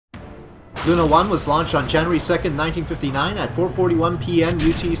Luna 1 was launched on January 2nd, 1959 at 4:41 p.m.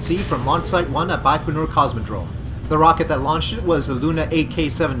 UTC from Launch Site 1 at Baikonur Cosmodrome. The rocket that launched it was the Luna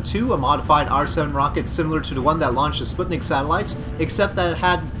 8K-72, a modified R-7 rocket similar to the one that launched the Sputnik satellites, except that it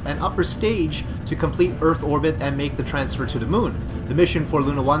had an upper stage to complete Earth orbit and make the transfer to the Moon. The mission for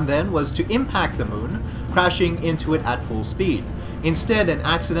Luna 1 then was to impact the Moon, crashing into it at full speed. Instead, an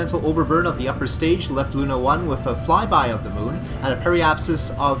accidental overburn of the upper stage left Luna 1 with a flyby of the Moon at a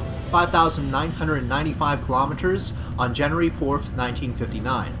periapsis of 5,995 kilometers on January 4th,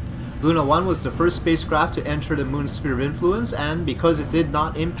 1959. Luna 1 was the first spacecraft to enter the Moon's sphere of influence, and because it did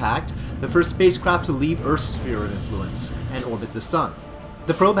not impact, the first spacecraft to leave Earth's sphere of influence and orbit the Sun.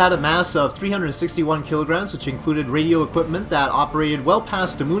 The probe had a mass of 361 kilograms, which included radio equipment that operated well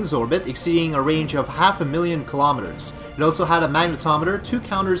past the Moon's orbit, exceeding a range of 500,000 kilometers. It also had a magnetometer, 2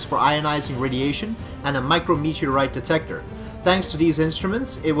 counters for ionizing radiation, and a micrometeorite detector. Thanks to these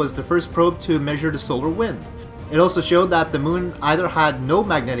instruments, it was the first probe to measure the solar wind. It also showed that the Moon either had no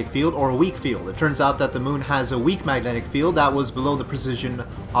magnetic field or a weak field. It turns out that the Moon has a weak magnetic field that was below the precision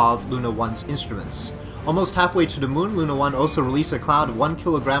of Luna 1's instruments. Almost halfway to the Moon, Luna 1 also released a cloud of 1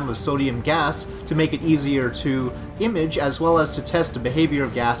 kilogram of sodium gas to make it easier to image as well as to test the behavior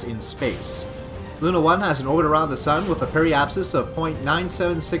of gas in space. Luna 1 has an orbit around the Sun with a periapsis of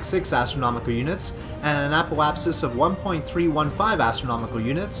 0.9766 astronomical units and an apoapsis of 1.315 astronomical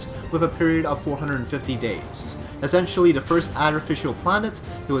units with a period of 450 days. Essentially the first artificial planet,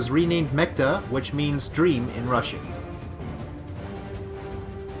 it was renamed Mekta, which means dream in Russian.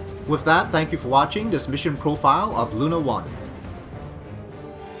 With that, thank you for watching this mission profile of Luna 1.